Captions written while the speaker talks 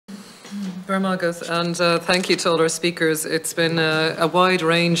Vermagas, and thank you to all our speakers. It's been a wide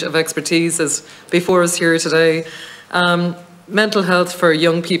range of expertise as before us here today. Mental health for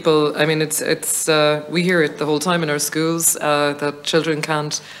young people, I mean, we hear it the whole time in our schools, that children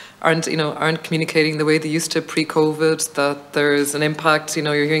aren't communicating the way they used to pre-COVID, that there's an impact,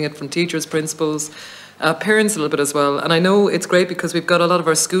 you're hearing it from teachers, principals, parents a little bit as well. And I know it's great because we've got a lot of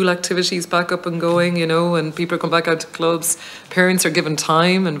our school activities back up and going, and people come back out to clubs. Parents are given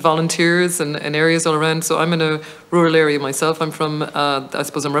time and volunteers and areas all around. So I'm in a rural area myself. I'm from, I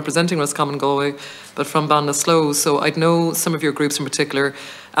suppose I'm representing Roscommon, Galway, but from Ballinasloe. So I'd know some of your groups in particular.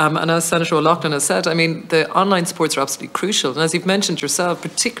 And as Senator O'Loughlin has said, I mean, the online supports are absolutely crucial. And as you've mentioned yourself,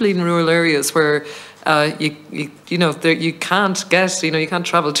 particularly in rural areas where you can't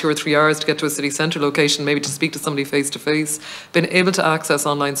travel 2 or 3 hours to get to a city centre location, maybe to speak to somebody face to face. Being able to access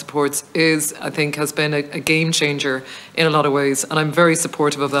online supports has been a game changer in a lot of ways, and I'm very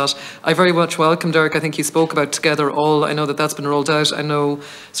supportive of that. I very much welcome, Derek, I think you spoke about Together All. I know that's been rolled out. I know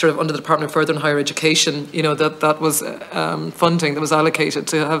sort of under the Department of Further and Higher Education, that was funding that was allocated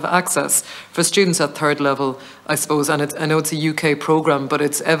to have access for students at third level, I suppose, and I know it's a UK programme, but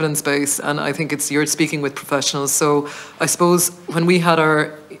it's evidence-based, and I think you're speaking with professionals. So I suppose when we had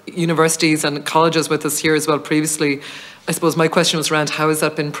our universities and colleges with us here as well previously, I suppose my question was around how has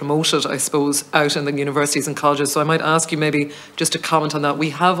that been promoted, I suppose, out in the universities and colleges. So I might ask you maybe just to comment on that. We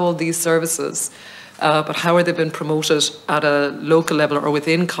have all these services, but how are they been promoted at a local level or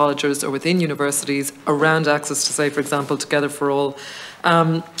within colleges or within universities around access to, say, for example, Together for All?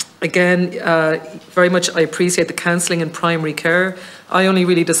 Again, very much I appreciate the counselling in primary care. I only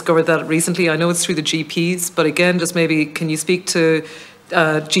really discovered that recently. I know it's through the GPs, but again, just maybe can you speak to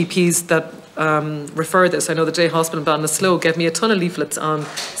GPs that refer this? I know the Day Hospital in Ballinasloe gave me a ton of leaflets on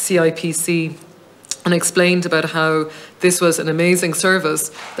CIPC and explained about how this was an amazing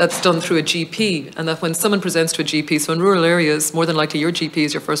service that's done through a GP, and that when someone presents to a GP, so in rural areas, more than likely your GP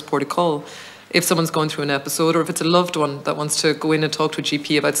is your first port of call. If someone's going through an episode, or if it's a loved one that wants to go in and talk to a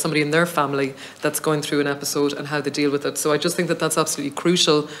GP about somebody in their family that's going through an episode and how they deal with it. So I just think that that's absolutely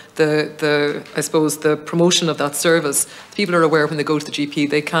crucial, I suppose, the promotion of that service. People are aware when they go to the GP,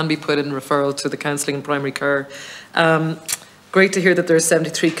 they can be put in referral to the counselling and primary care. Great to hear that there's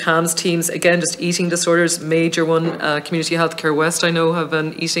 73 CAMS teams. Again, just eating disorders, major one. Community Healthcare West, I know, have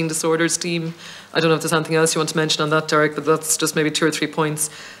an eating disorders team. I don't know if there's anything else you want to mention on that, Derek, but that's just maybe 2 or 3 points.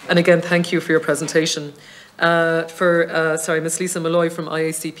 And again, thank you for your presentation. Miss Lisa Malloy from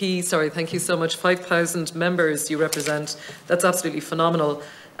IACP, thank you so much. 5,000 members you represent. That's absolutely phenomenal.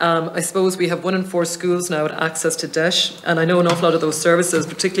 I suppose we have 1 in 4 schools now with access to DESH, and I know an awful lot of those services,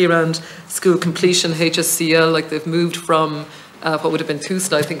 particularly around school completion, HSCL, like they've moved from what would have been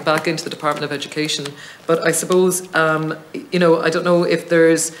TUSLA, I think, back into the Department of Education. But I suppose, I don't know if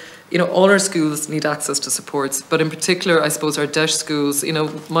there's, all our schools need access to supports, but in particular, I suppose our DESH schools,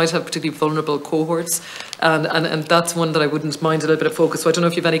 might have particularly vulnerable cohorts, and that's one that I wouldn't mind a little bit of focus. So I don't know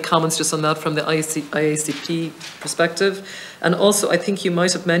if you have any comments just on that from the IACP perspective. And also, I think you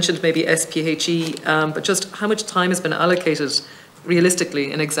might have mentioned maybe SPHE, but just how much time has been allocated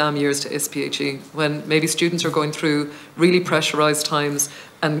realistically in exam years to SPHE when maybe students are going through really pressurised times,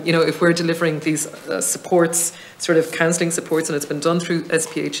 and if we're delivering these supports, sort of counselling supports, and it's been done through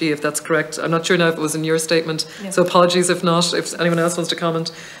SPHE, if that's correct. I'm not sure now if it was in your statement, so apologies if not. If anyone else wants to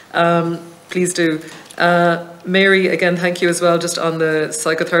comment, please do. Mary, again, thank you as well, just on the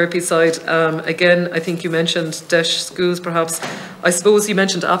psychotherapy side. Again, I think you mentioned DESH schools, perhaps. I suppose you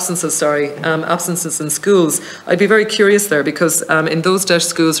mentioned absences in schools. I'd be very curious there because in those DESH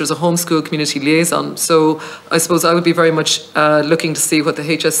schools, there's a homeschool community liaison. So I suppose I would be very much looking to see what the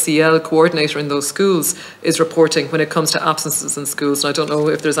HSCL coordinator in those schools is reporting when it comes to absences in schools. And I don't know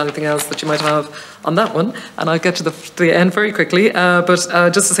if there's anything else that you might have on that one. And I'll get to the end very quickly. But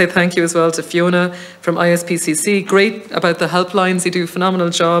just to say thank you as well to Fiona from ISPCC. Great about the helplines. You do a phenomenal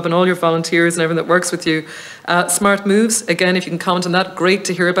job, and all your volunteers and everyone that works with you. Smart Moves, again, if you can comment on that, great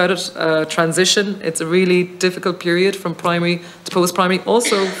to hear about it. Transition, it's a really difficult period from primary to post-primary,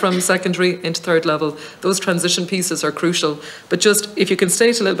 also from secondary into third level. Those transition pieces are crucial. But just, if you can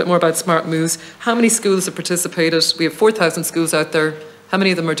state a little bit more about Smart Moves, how many schools have participated? We have 4,000 schools out there. How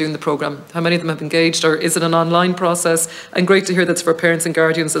many of them are doing the programme? How many of them have engaged, or is it an online process? And great to hear that's for parents and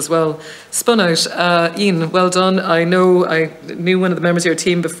guardians as well. Spun Out, Ian, well done. I knew one of the members of your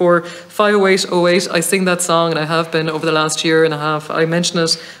team before. 50808, I sing that song, and I have been over the last year and a half. I mention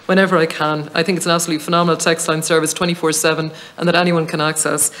it whenever I can. I think it's an absolutely phenomenal text line service, 24/7, and that anyone can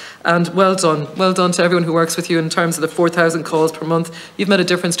access. And well done to everyone who works with you in terms of the 4,000 calls per month. You've made a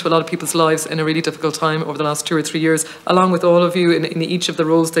difference to a lot of people's lives in a really difficult time over the last 2 or 3 years, along with all of you in the each of the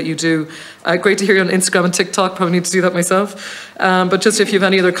roles that you do. Great to hear you on Instagram and TikTok, probably need to do that myself. But just if you have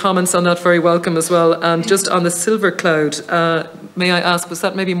any other comments on that, very welcome as well. And just on the Silver Cloud, may I ask, was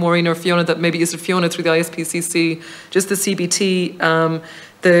that maybe Maureen or Fiona, that maybe is it Fiona through the ISPCC, just the CBT,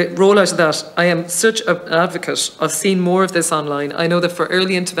 the rollout of that? I am such an advocate of seeing more of this online. I know that for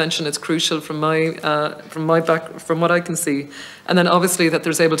early intervention it's crucial from what I can see, and then obviously that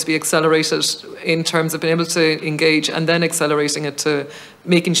there's able to be accelerated in terms of being able to engage, and then accelerating it to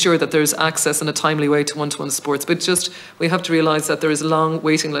making sure that there's access in a timely way to one-to-one sports. But just, we have to realise that there is long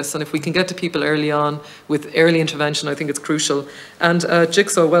waiting lists, and if we can get to people early on with early intervention, I think it's crucial. And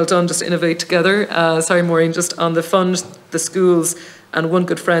Jigsaw, well done, just innovate together. Sorry Maureen, just on the fund, the schools, and one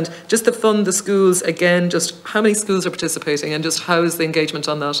good friend, just to fund the schools again, just how many schools are participating and just how is the engagement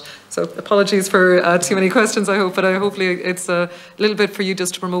on that? So apologies for too many questions, I hope, but hopefully it's a little bit for you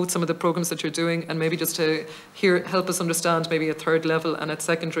just to promote some of the programmes that you're doing, and maybe just to help us understand maybe at third level and at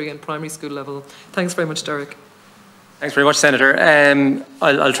secondary and primary school level. Thanks very much, Derek. Thanks very much, Senator.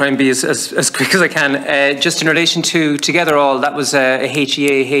 I'll try and be as quick as I can. Just in relation to Together All, that was a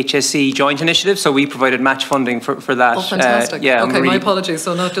HEA-HSE joint initiative, so we provided match funding for that. Oh, fantastic. Yeah, okay, my apologies.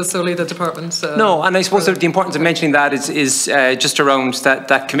 So not just solely the department. No, and I suppose the importance of mentioning that is just around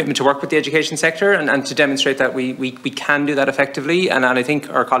that commitment to work with the education sector and to demonstrate that we can do that effectively. And I think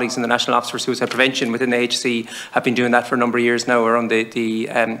our colleagues in the National Office for Suicide Prevention within the HSE have been doing that for a number of years now around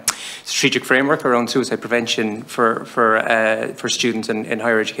the strategic framework around suicide prevention for students in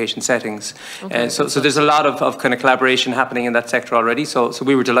higher education settings. Okay, so there's a lot of kind of collaboration happening in that sector already. So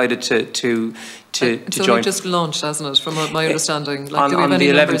we were delighted to join. It's only just launched, hasn't it, from my understanding? Like, on the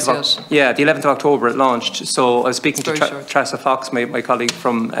 11th of, yeah, the 11th of October it launched. So I was speaking to Tressa Fox, my colleague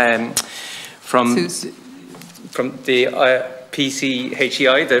from the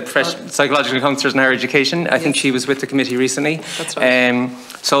PCHEI, the Professional Psychological Counsellors in Higher Education. I think she was with the committee recently. That's right.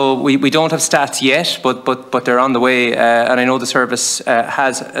 So we don't have stats yet, but they're on the way. And I know the service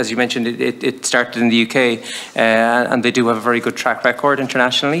has, as you mentioned, it started in the UK, and they do have a very good track record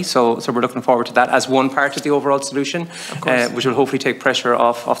internationally. So we're looking forward to that as one part of the overall solution, which will hopefully take pressure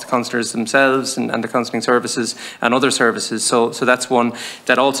off the counsellors themselves and the counselling services and other services. So that's one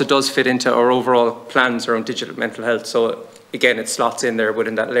that also does fit into our overall plans around digital mental health. So again, it slots in there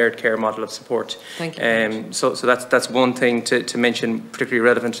within that layered care model of support. Thank you. So that's one thing to mention, particularly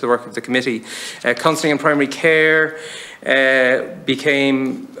relevant to the work of the committee. Counselling in primary care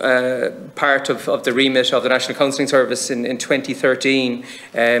became part of the remit of the National Counselling Service in 2013.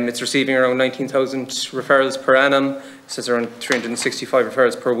 It's receiving around 19,000 referrals per annum. So it's around 365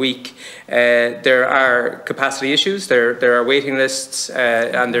 referrals per week. There are capacity issues, there are waiting lists,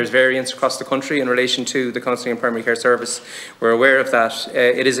 and there's variance across the country in relation to the counselling and primary care service. We're aware of that.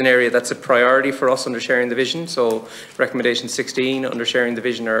 It is an area that's a priority for us under Sharing the Vision. So recommendation 16 under Sharing the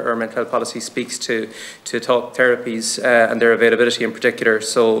Vision, our mental health policy, speaks to talk therapies and their availability in particular.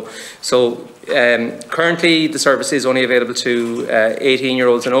 So currently the service is only available to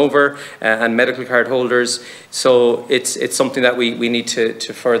 18-year-olds and over and medical card holders. So it's something that we need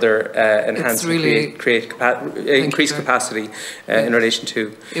to further enhance, really, and increase capacity in relation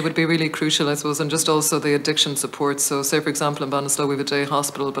to. It would be really crucial, I suppose, and just also the addiction support. So say, for example, in Ballinasloe we have a day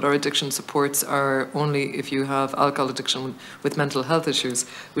hospital, but our addiction supports are only if you have alcohol addiction with mental health issues,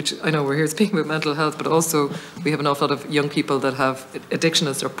 which I know we're here speaking about mental health, but also we have an awful lot of young people that have addiction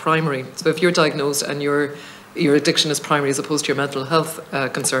as their primary. So if you're diagnosed and your addiction is primary as opposed to your mental health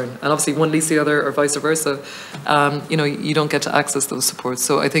concern, and obviously one leads the other or vice versa, you don't get to access those supports.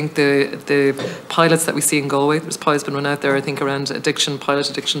 So I think the pilots that we see in Galway, there's pilots been run out there, I think, around addiction, pilot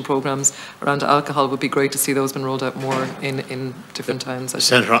addiction programs around alcohol. Would be great to see those been rolled out more in different towns.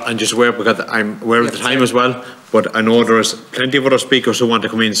 Senator, I'm just aware, because I'm aware of the time as well, but I know there's plenty of other speakers who want to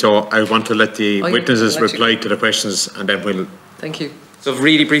come in, so I want to let the witnesses reply to the questions, and then we'll... Thank you. So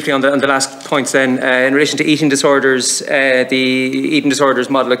really briefly on the last points then, in relation to eating disorders, the eating disorders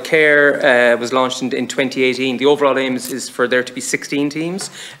model of care was launched in 2018. The overall aim is for there to be 16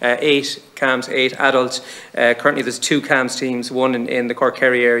 teams, 8 CAMS, 8 adult. Currently there's 2 CAMS teams, one in the Cork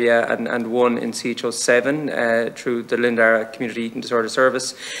Kerry area and one in CHO 7 through the Lindara Community Eating Disorder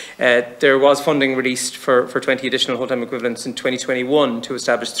Service. There was funding released for 20 additional whole-time equivalents in 2021 to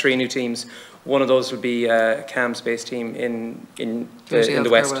establish 3 new teams. One of those would be a CAMS-based team in the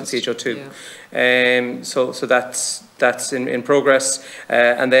West, in CHO2. Yeah. So that's in progress.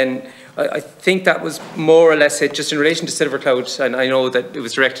 And then I think that was more or less it, just in relation to Silver Cloud. And I know that it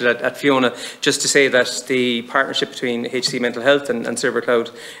was directed at Fiona, just to say that the partnership between HC Mental Health and Silver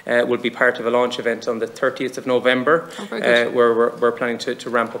Cloud will be part of a launch event on the 30th of November, where we're planning to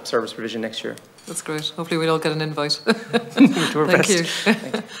ramp up service provision next year. That's great. Hopefully we'll all get an invite. Thank you.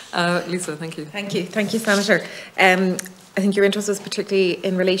 Lisa, thank you. Thank you, Senator. I think your interest was particularly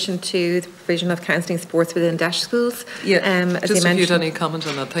in relation to the provision of counselling supports within DEIS schools. Yeah, just if you had any comment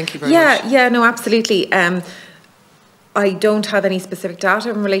on that, thank you very much. Yeah, no, absolutely. I don't have any specific data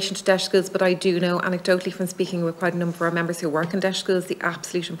in relation to DEIS schools, but I do know anecdotally from speaking with quite a number of our members who work in DEIS schools the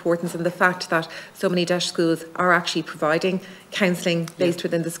absolute importance and the fact that so many DEIS schools are actually providing counselling based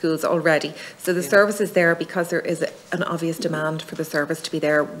within the schools already. So the service is there because there is an obvious demand for the service to be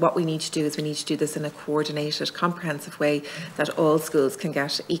there. What we need to do is we need to do this in a coordinated, comprehensive way that all schools can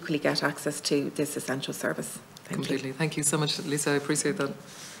equally get access to this essential service. Completely. Thank you so much, Lisa. I appreciate that.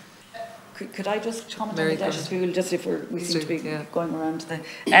 Could I just comment on the DEIS school, just if we seem to be going around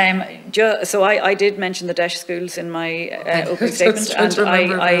the... so I did mention the DEIS schools in my opening statement,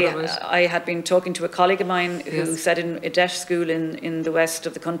 and I had been talking to a colleague of mine who said in a DEIS school in the west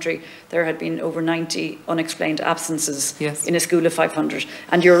of the country there had been over 90 unexplained absences in a school of 500.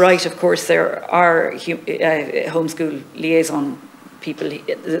 And you're right, of course, there are homeschool liaison people.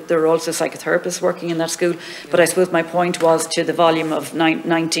 There are also psychotherapists working in that school, but I suppose my point was to the volume of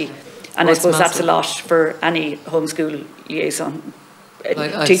 90. And I suppose that's a lot for any homeschool liaison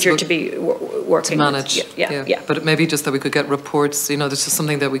teacher to be working to manage. Yeah. But maybe just that we could get reports, you know, this is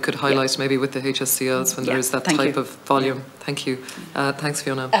something that we could highlight maybe with the HSCLs when there is that type of volume. Thank you. Thanks,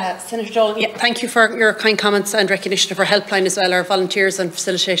 Fiona. Senator Dolan, thank you for your kind comments and recognition of our helpline as well. Our volunteers and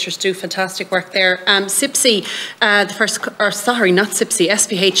facilitators do fantastic work there. SIPSE,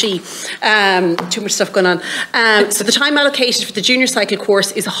 SPHE, too much stuff going on. So the time allocated for the junior cycle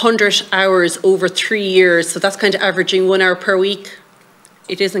course is 100 hours over 3 years. So that's kind of averaging 1 hour per week.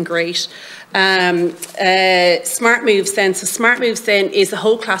 It isn't great. Smart Moves then. So Smart Moves then is a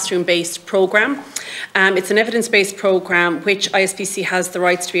whole classroom-based programme. It's an evidence-based programme which ISPC has the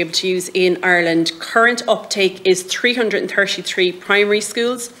rights to be able to use in Ireland. Current uptake is 333 primary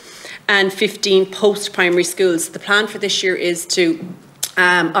schools and 15 post-primary schools. The plan for this year is to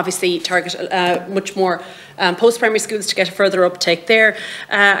obviously target much more post-primary schools to get a further uptake there.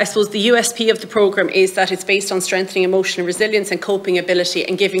 I suppose the USP of the programme is that it's based on strengthening emotional resilience and coping ability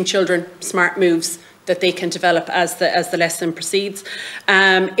and giving children smart moves that they can develop as the lesson proceeds.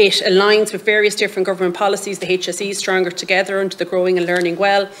 It aligns with various different government policies, the HSE Stronger Together under the Growing and Learning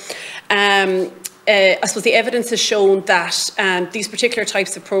Well. I suppose the evidence has shown that these particular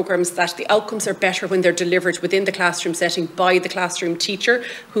types of programmes, that the outcomes are better when they're delivered within the classroom setting by the classroom teacher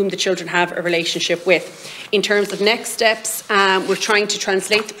whom the children have a relationship with. In terms of next steps, we're trying to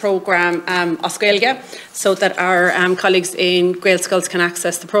translate the programme Oscailga so that our colleagues in Gael Schools can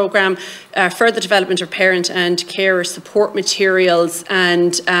access the programme, further development of parent and carer support materials,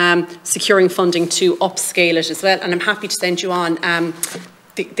 and securing funding to upscale it as well. And I'm happy to send you on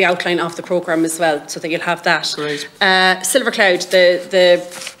the outline of the programme as well, so that you'll have that. Great. Silver Cloud, the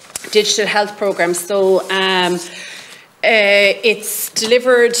digital health programme. So it's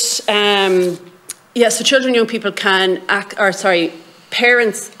delivered. So children and young people can,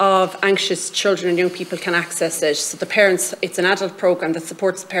 parents of anxious children and young people can access it. So the parents, it's an adult programme that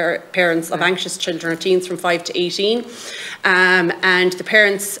supports parents of anxious children or teens from 5 to 18. And the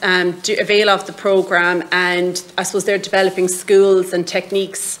parents do avail of the programme, and I suppose they're developing skills and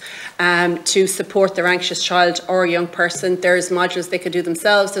techniques to support their anxious child or young person. There's modules they can do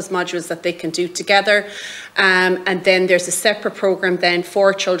themselves, there's modules that they can do together. And then there's a separate programme then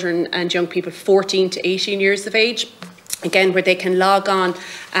for children and young people 14 to 18 years of age. Again, where they can log on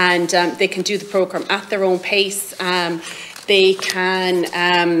and they can do the programme at their own pace. They can,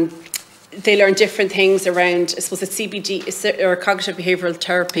 they learn different things around, I suppose it's CBD or cognitive behavioural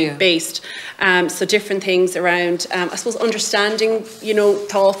therapy based. So different things around, I suppose, understanding, you know,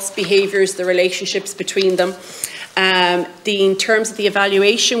 thoughts, behaviours, the relationships between them. In terms of the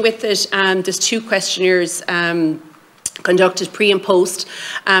evaluation with it, there's 2 questionnaires conducted pre and post,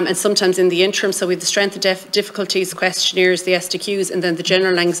 and sometimes in the interim. So we have the strength and difficulties questionnaires, the SDQs, and then the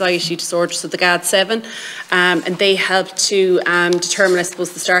general anxiety disorder, so the GAD-7, and they help to determine, I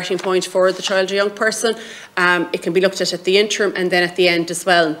suppose, the starting point for the child or young person. It can be looked at the interim and then at the end as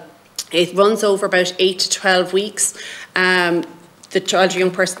well. It runs over about 8 to 12 weeks. The child or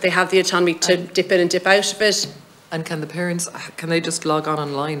young person, they have the autonomy to dip in and dip out of it. And can the parents, can they just log on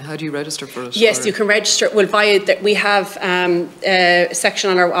online? How do you register for it? Yes, you can register. Well, we have a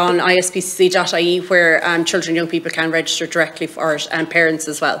section on ispcc.ie where children and young people can register directly for it, and parents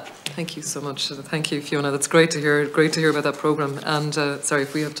as well. Thank you so much. Thank you, Fiona. That's great to hear. Great to hear about that programme. And sorry,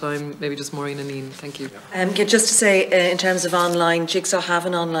 if we have time, maybe just Maureen and Ian. Thank you. Just to say, in terms of online, Jigsaw have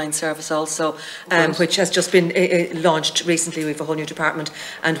an online service also, which has just been launched recently. We have a whole new department,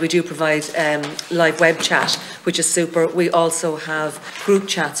 and we do provide live web chat, which is super. We also have group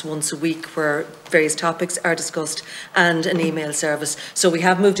chats once a week where various topics are discussed, and an email service. So we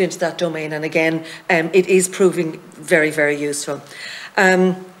have moved into that domain, and again, it is proving very, very useful.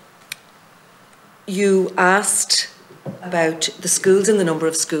 You asked about the schools and the number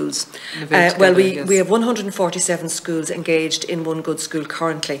of schools. Well, we have 147 schools engaged in One Good School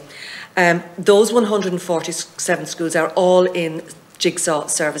currently. Those 147 schools are all in Jigsaw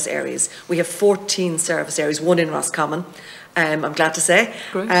service areas. We have 14 service areas, one in Roscommon, I'm glad to say,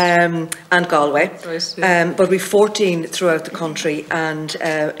 and Galway. Right, yeah. But we've 14 throughout the country, and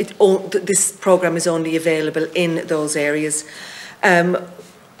this programme is only available in those areas.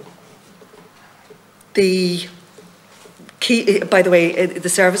 The key, by the way, the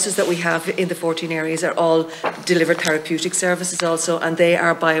services that we have in the 14 areas are all delivered therapeutic services also, and they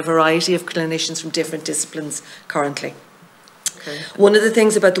are by a variety of clinicians from different disciplines currently. Okay. One of the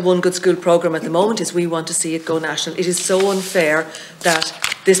things about the One Good School programme at the moment is we want to see it go national. It is so unfair that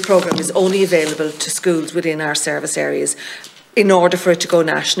this programme is only available to schools within our service areas. In order for it to go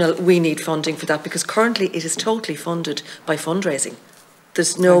national, we need funding for that, because currently it is totally funded by fundraising.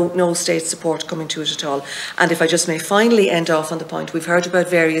 There's no state support coming to it at all. And if I just may finally end off on the point, we've heard about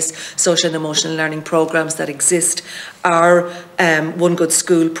various social and emotional learning programmes that exist. Our One Good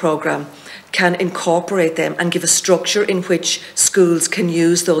School programme can incorporate them and give a structure in which schools can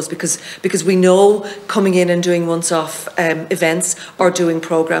use those, because we know coming in and doing once-off events or doing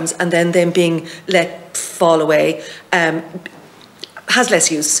programmes and then them being let fall away has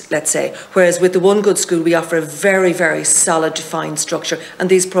less use, let's say. Whereas with the One Good School, we offer a very, very solid, defined structure, and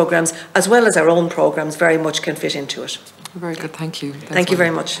these programmes, as well as our own programmes, very much can fit into it. Very good, thank you. Thank you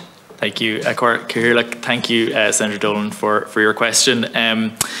very much. Thank you, Ciarán. Thank you, Senator Dolan, for your question.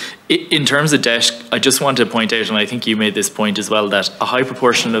 In terms of debt, I just want to point out, and I think you made this point as well, that a high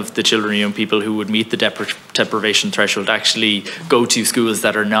proportion of the children and young people who would meet the deprivation threshold actually go to schools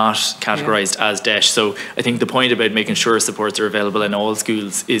that are not categorised as DEIS. So I think the point about making sure supports are available in all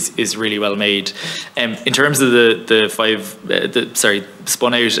schools is really well made. In terms of the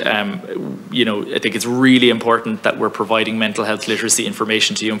spun out, you know, I think it's really important that we're providing mental health literacy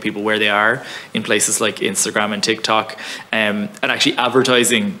information to young people where they are in places like Instagram and TikTok, and actually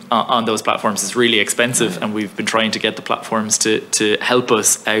advertising on those platforms is really expensive, and we've been trying to get the platforms to help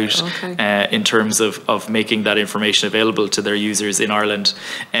us out in terms of making that information available to their users in Ireland.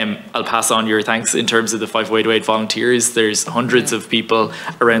 I'll pass on your thanks in terms of the 5 Way to 8 volunteers. There's hundreds of people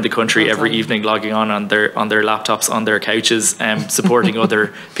around the country every evening logging on their laptops, on their couches, supporting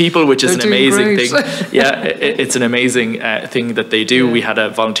other people, which is an amazing thing. Yeah, it's an amazing thing that they do. We had a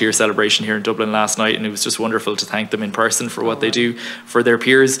volunteer celebration here in Dublin last night, and it was just wonderful to thank them in person for what they do for their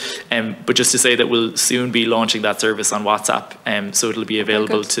peers. But just to say that we'll soon be launching that service on WhatsApp, so it'll be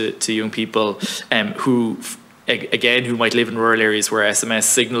available to young people who might live in rural areas where SMS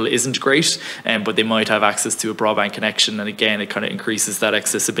signal isn't great, but they might have access to a broadband connection, and again it kind of increases that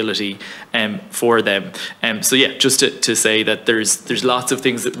accessibility for them. So yeah, just to say that there's lots of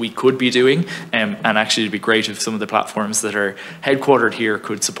things that we could be doing, and actually it'd be great if some of the platforms that are headquartered here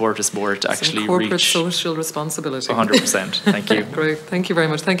could support us more to actually corporate reach social responsibility. 100%. Thank you. Great, thank you very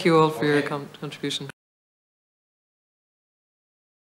much. Thank you all for your contribution.